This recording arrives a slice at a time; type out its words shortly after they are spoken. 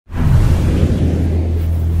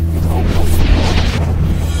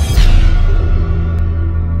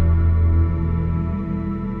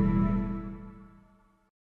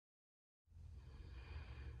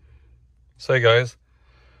So hey guys,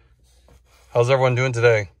 how's everyone doing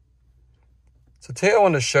today? So today I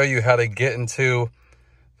want to show you how to get into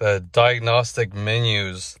the diagnostic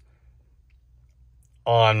menus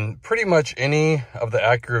on pretty much any of the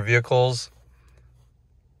Acura vehicles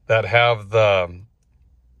that have the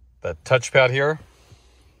touchpad here.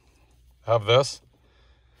 I have this.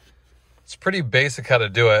 It's pretty basic how to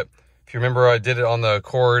do it. If you remember, I did it on the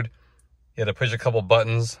Accord. You had to push a couple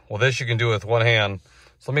buttons. Well, this you can do with one hand.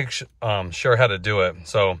 So let me share how to do it.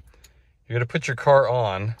 So you're gonna put your car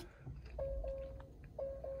on.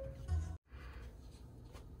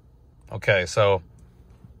 Okay, so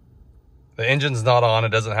the engine's not on, it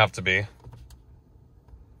doesn't have to be.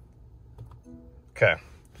 Okay,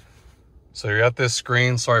 so you're at this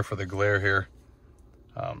screen. Sorry for the glare here.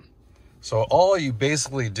 So all you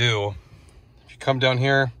basically do, if you come down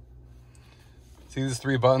here, see these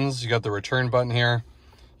three buttons? You got the return button here,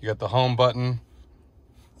 you got the home button,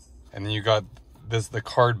 and then you got the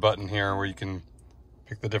card button here where you can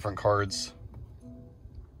pick the different cards.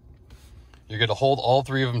 You're gonna hold all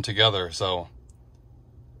three of them together. So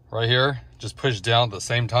right here, just push down at the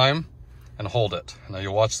same time and hold it. Now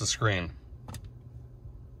you'll watch the screen.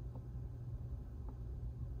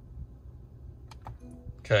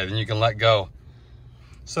 Okay, then you can let go.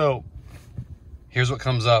 So here's what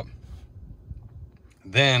comes up.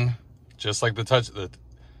 Then, just like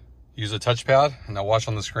use a touchpad, and now watch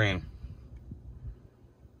on the screen.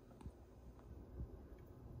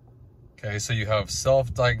 Okay, so you have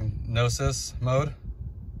self-diagnosis mode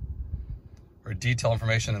or detail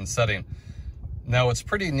information and setting. Now what's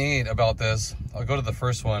pretty neat about this, I'll go to the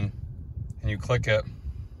first one and you click it.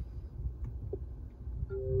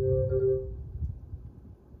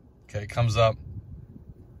 Okay, it comes up,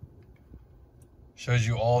 shows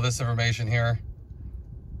you all this information here.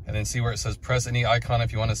 And then see where it says press any icon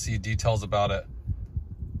if you want to see details about it.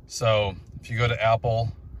 So if you go to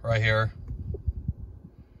Apple right here,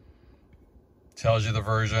 tells you the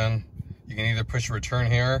version. You can either push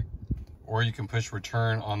return here or you can push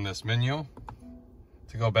return on this menu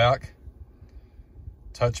to go back.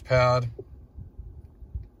 Touchpad,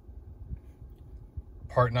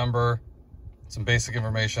 part number, some basic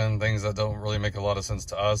information, things that don't really make a lot of sense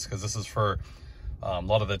to us because this is for a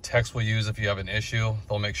lot of the text we'll use if you have an issue.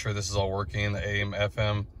 They'll make sure this is all working, the AM,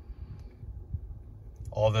 FM,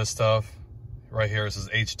 all this stuff. Right here it says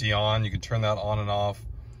HD on. You can turn that on and off.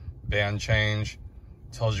 Band change,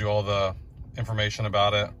 tells you all the information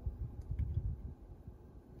about it.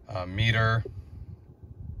 Meter.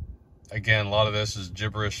 Again, a lot of this is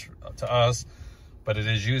gibberish to us, but it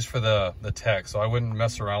is used for the text, so I wouldn't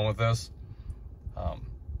mess around with this.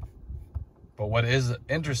 But what is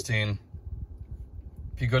interesting,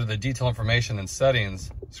 if you go to the detail information and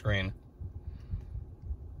settings screen,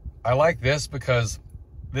 I like this because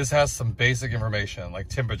this has some basic information like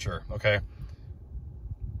temperature, okay?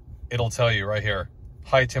 It'll tell you right here,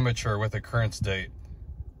 high temperature with occurrence date.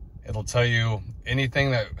 It'll tell you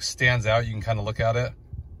anything that stands out, you can kind of look at it.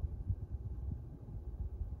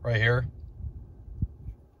 Right here.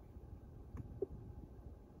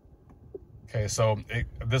 Okay, so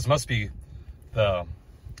this must be the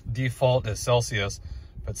default is Celsius.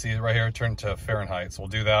 But see right here, turn to Fahrenheit. So we'll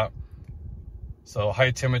do that. So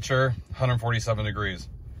high temperature, 147 degrees.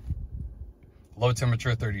 Low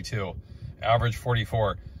temperature, 32. Average,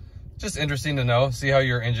 44. Just interesting to know. See how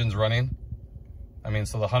your engine's running. I mean,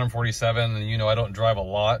 so the 147, and you know I don't drive a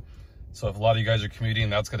lot. So if a lot of you guys are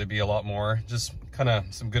commuting, that's going to be a lot more. Just kind of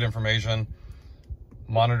some good information.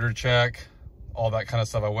 Monitor check, all that kind of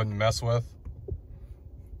stuff I wouldn't mess with.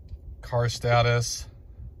 Car status.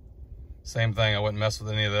 Same thing, I wouldn't mess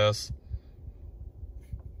with any of this.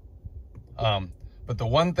 But the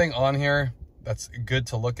one thing on here that's good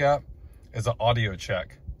to look at is an audio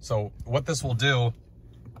check. So what this will do,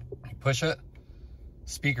 push it,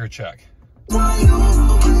 speaker check.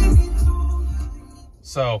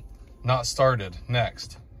 So, not started,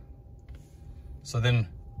 next. So then,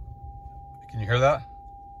 can you hear that?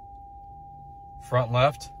 Front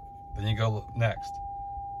left, then you go next.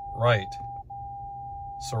 Right,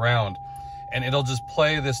 surround. And it'll just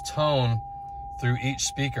play this tone through each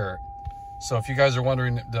speaker. So if you guys are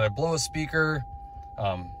wondering, did I blow a speaker?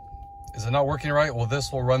 Is it not working right? Well,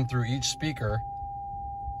 this will run through each speaker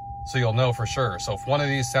so you'll know for sure. So if one of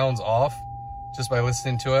these sounds off, just by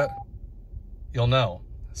listening to it, you'll know.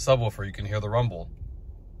 Subwoofer, you can hear the rumble.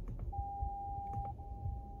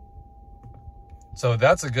 So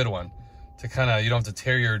that's a good one to kind of, you don't have to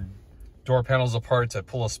tear your door panels apart to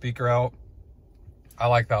pull a speaker out. I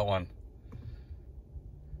like that one.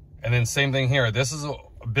 And then same thing here. This is a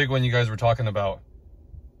big one you guys were talking about.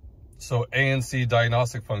 So ANC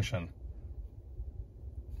diagnostic function.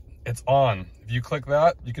 it's on. If you click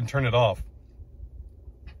that, you can turn it off.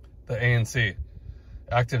 The ANC,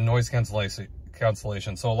 active noise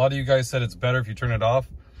cancellation. So a lot of you guys said it's better if you turn it off.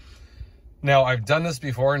 Now, I've done this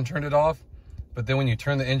before and turned it off, but then when you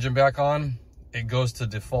turn the engine back on, it goes to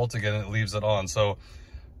default again and it leaves it on. So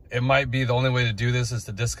it might be the only way to do this is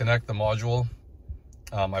to disconnect the module,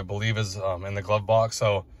 I believe is in the glove box.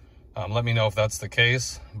 So let me know if that's the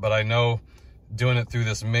case, but I know doing it through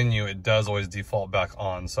this menu, it does always default back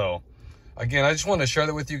on. So again, I just want to share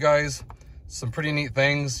that with you guys. Some pretty neat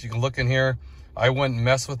things. You can look in here. I wouldn't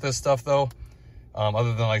mess with this stuff though,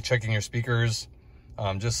 other than like checking your speakers,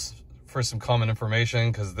 just for some common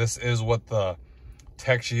information, because this is what the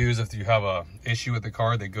techs use. If you have a issue with the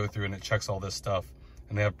car, they go through and it checks all this stuff,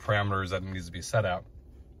 and they have parameters that it needs to be set at.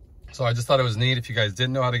 So I just thought it was neat. If you guys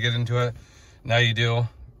didn't know how to get into it, now you do.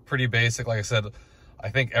 Pretty basic. Like I said, I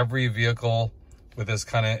think every vehicle with this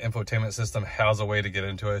kind of infotainment system has a way to get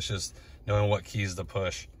into it. It's just knowing what keys to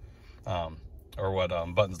push, or what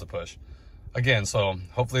buttons to push. Again, so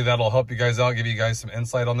hopefully that'll help you guys out, give you guys some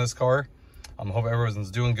insight on this car. Hope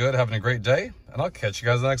everyone's doing good, having a great day, and I'll catch you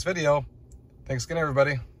guys in the next video. Thanks again,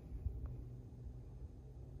 everybody.